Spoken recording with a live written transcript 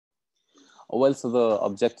Well, so the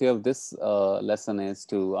objective of this lesson is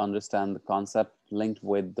to understand the concept linked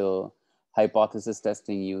with the hypothesis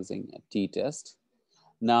testing using a t-test.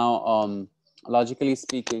 Now, logically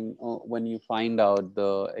speaking, when you find out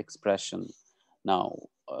the expression, now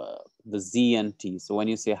the z and t, so when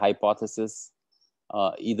you say hypothesis,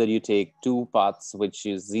 either you take two paths, which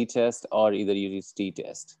is z-test, or either you use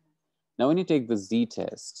t-test. Now, when you take the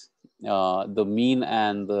z-test, the mean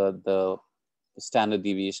and the standard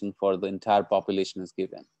deviation for the entire population is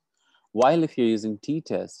given. While if you're using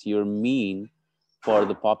t-test, your mean for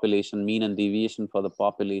the population, mean and deviation for the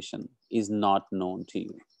population is not known to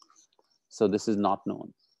you. So this is not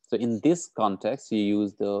known. So in this context, you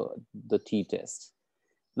use the t-test.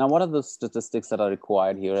 Now, what are the statistics that are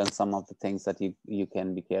required here and some of the things that you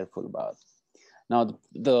can be careful about? Now,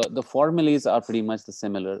 the formulas are pretty much the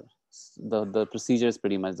similar. The procedure is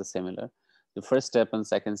pretty much the similar. The first step and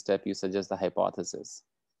second step, you suggest the hypothesis.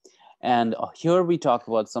 And here we talk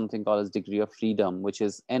about something called as degree of freedom, which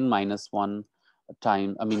is n minus one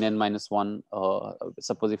time, n minus one,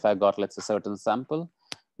 suppose if I got, let's say, a certain sample.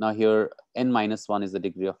 Now here, n minus one is the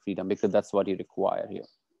degree of freedom because that's what you require here.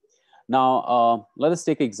 Now, let us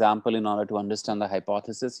take an example in order to understand the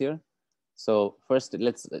hypothesis here. So first,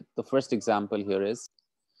 the first example here is,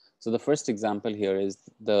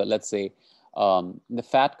 let's say, the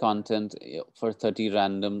fat content for 30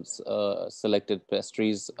 random selected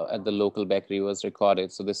pastries at the local bakery was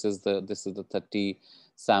recorded. So this is the 30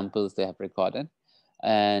 samples they have recorded.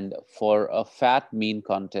 And for a fat mean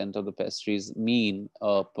content of the pastries, mean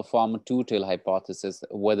perform a two-tail hypothesis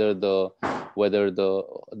whether the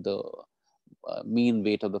mean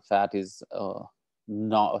weight of the fat is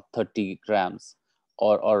not 30 grams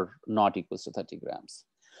or not equals to 30 grams.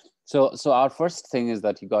 So our first thing is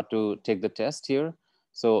that you got to take the test here.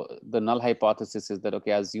 So the null hypothesis is that,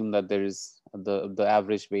 okay, assume that there is the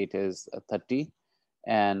average weight is 30.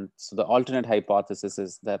 And so the alternate hypothesis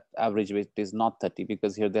is that average weight is not 30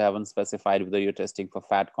 because here they haven't specified whether you're testing for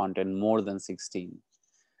fat content more than 16.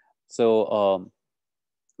 So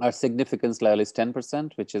our significance level is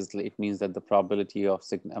 10%, which is, it means that the probability of,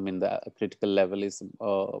 the critical level is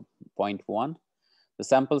 0.1. The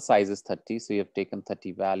sample size is 30, so you have taken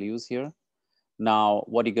 30 values here. Now,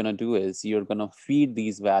 what you're going to do is you're going to feed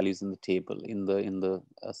these values in the table, in the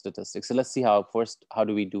statistics. So let's see how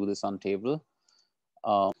do we do this on table.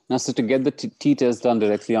 Now, so to get the t-test done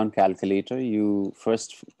directly on calculator, you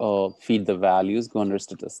first feed the values, go under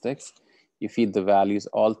statistics. You feed the values,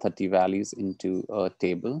 all 30 values into a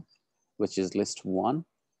table, which is list 1.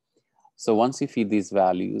 So once you feed these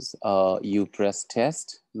values, you press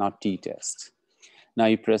test, not t-test. Now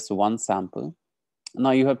you press one sample.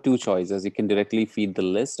 Now you have two choices. You can directly feed the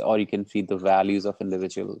list, or you can feed the values of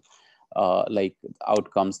individual like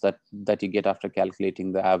outcomes that you get after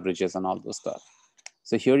calculating the averages and all those stuff.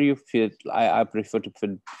 So here you feed, I prefer to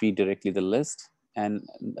feed directly the list, and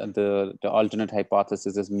the alternate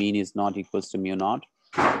hypothesis is mean is not equals to mu naught.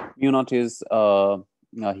 Mu naught is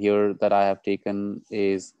here that I have taken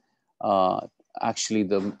is actually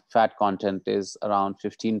the fat content is around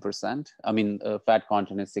 15%. Fat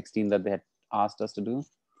content is 16 that they had asked us to do.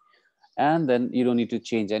 And then you don't need to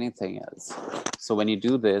change anything else. So when you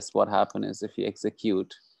do this, what happens is if you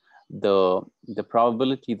execute, the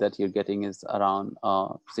probability that you're getting is around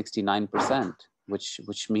 69%,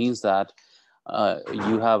 which means that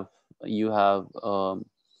you have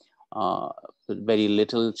very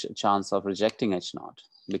little chance of rejecting H0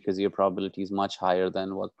 because your probability is much higher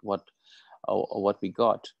than what we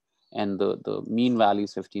got, and the mean value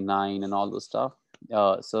is 59 and all those stuff.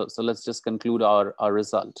 So let's just conclude our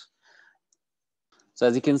result. So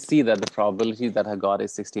as you can see that the probability that I got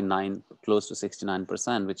is 69, close to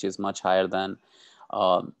 69%, which is much higher than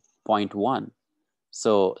 0.1.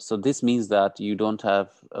 So this means that you don't have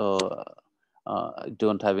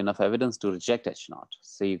enough evidence to reject H0.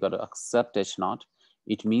 So you got to accept H0.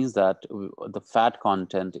 It means that the fat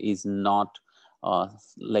content is not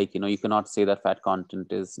you cannot say that fat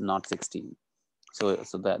content is not 16. So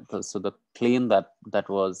the claim that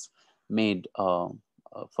was made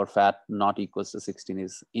for fat not equals to 16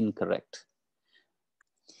 is incorrect.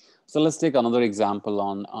 So let's take another example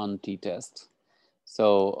on t-test.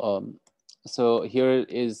 So here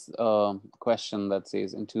is a question that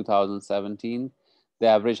says in 2017, the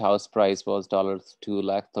average house price was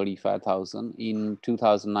 $2,35,000. In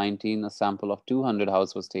 2019, a sample of 200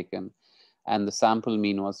 houses was taken, and the sample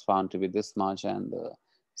mean was found to be this much, and the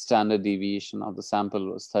standard deviation of the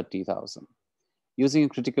sample was 30,000. Using a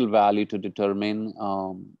critical value to determine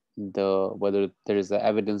whether there is the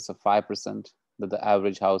evidence of 5% that the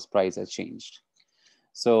average house price has changed.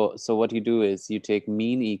 So what you do is you take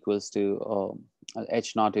mean equals to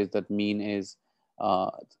H naught is that mean is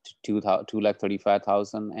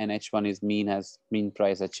 2,35,000, and H1 is mean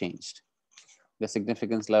price has changed. The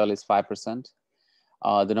significance level is 5%.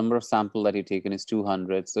 The number of sample that you taken is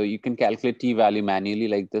 200. So you can calculate t-value manually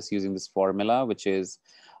like this using this formula, which is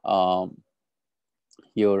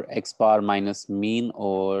your x bar minus mean,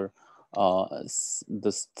 or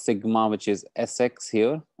the sigma, which is Sx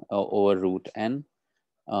here, over root n,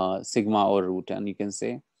 sigma over root n, you can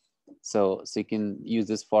say. So you can use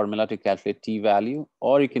this formula to calculate t-value,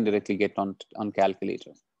 or you can directly get on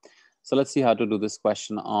calculator. So let's see how to do this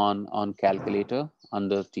question on calculator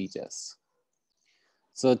under t-test.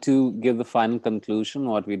 So to give the final conclusion,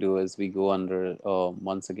 what we do is we go under,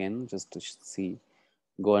 once again, just to see,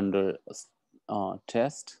 go under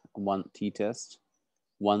test, t-test,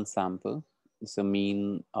 one sample. So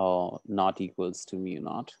mean not equals to mu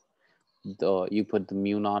naught. You put the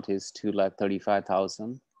mu naught is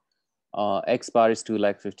 2,35,000. X bar is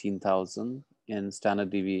 2,15,000, and standard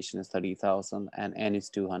deviation is 30,000, and n is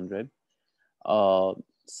 200.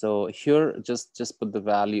 So here, just put the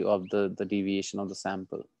value of the deviation of the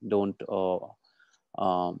sample. Don't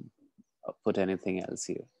put anything else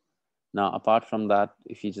here. Now, apart from that,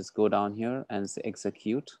 if you just go down here and say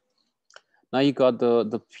execute, now you got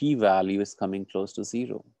the p-value is coming close to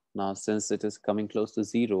 0. Now, since it is coming close to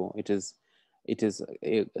 0,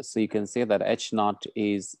 so you can say that H naught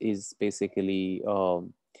is basically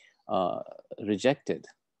rejected.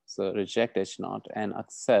 So reject H naught and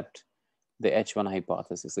accept the H1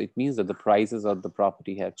 hypothesis. So it means that the prices of the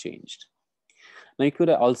property have changed. Now you could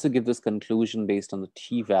also give this conclusion based on the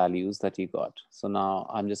t values that you got. So now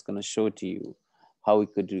I'm just going to show to you how we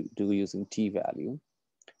could do using t value.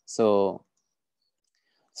 So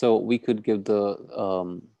we could give the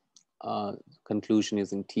conclusion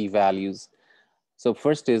using t values. So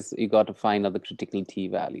first is you got to find out the critical t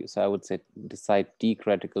value. So I would say decide t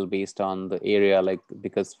critical based on the area, like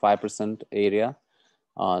because 5% area.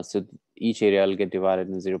 So each area will get divided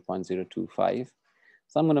in 0.025.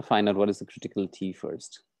 So I'm going to find out what is the critical t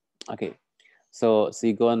first. Okay, so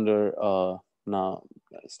you go under now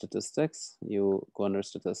statistics. You go under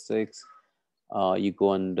statistics. You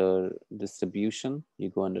go under distribution. You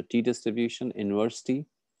go under t distribution, inverse t.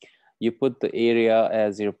 You put the area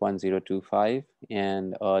as 0.025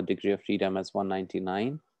 and degree of freedom as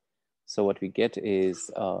 199. So what we get is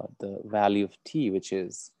the value of t, which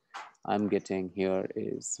is I'm getting here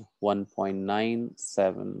is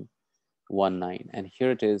 1.9719, and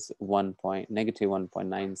here it is negative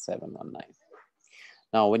 1.9719.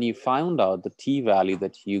 Now, when you found out the t value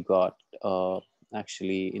that you got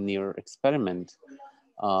actually in your experiment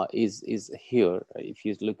is here. If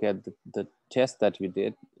you look at the test that we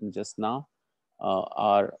did just now,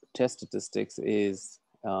 our test statistics is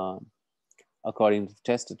according to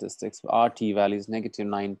test statistics, our t value is negative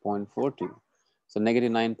 9.42. So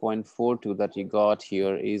negative 9.42 that you got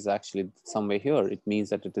here is actually somewhere here. It means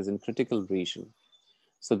that it is in critical region.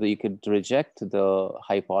 So that you could reject the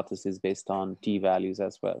hypothesis based on t values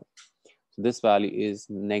as well. So this value is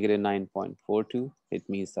negative 9.42. It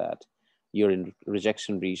means that you're in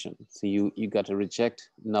rejection region. So you got to reject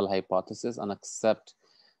null hypothesis and accept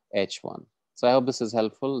H1. So I hope this is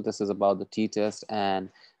helpful. This is about the t-test and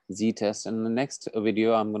z-test. In the next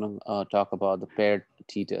video, I'm going to talk about the paired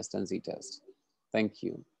t-test and z-test. Thank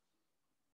you.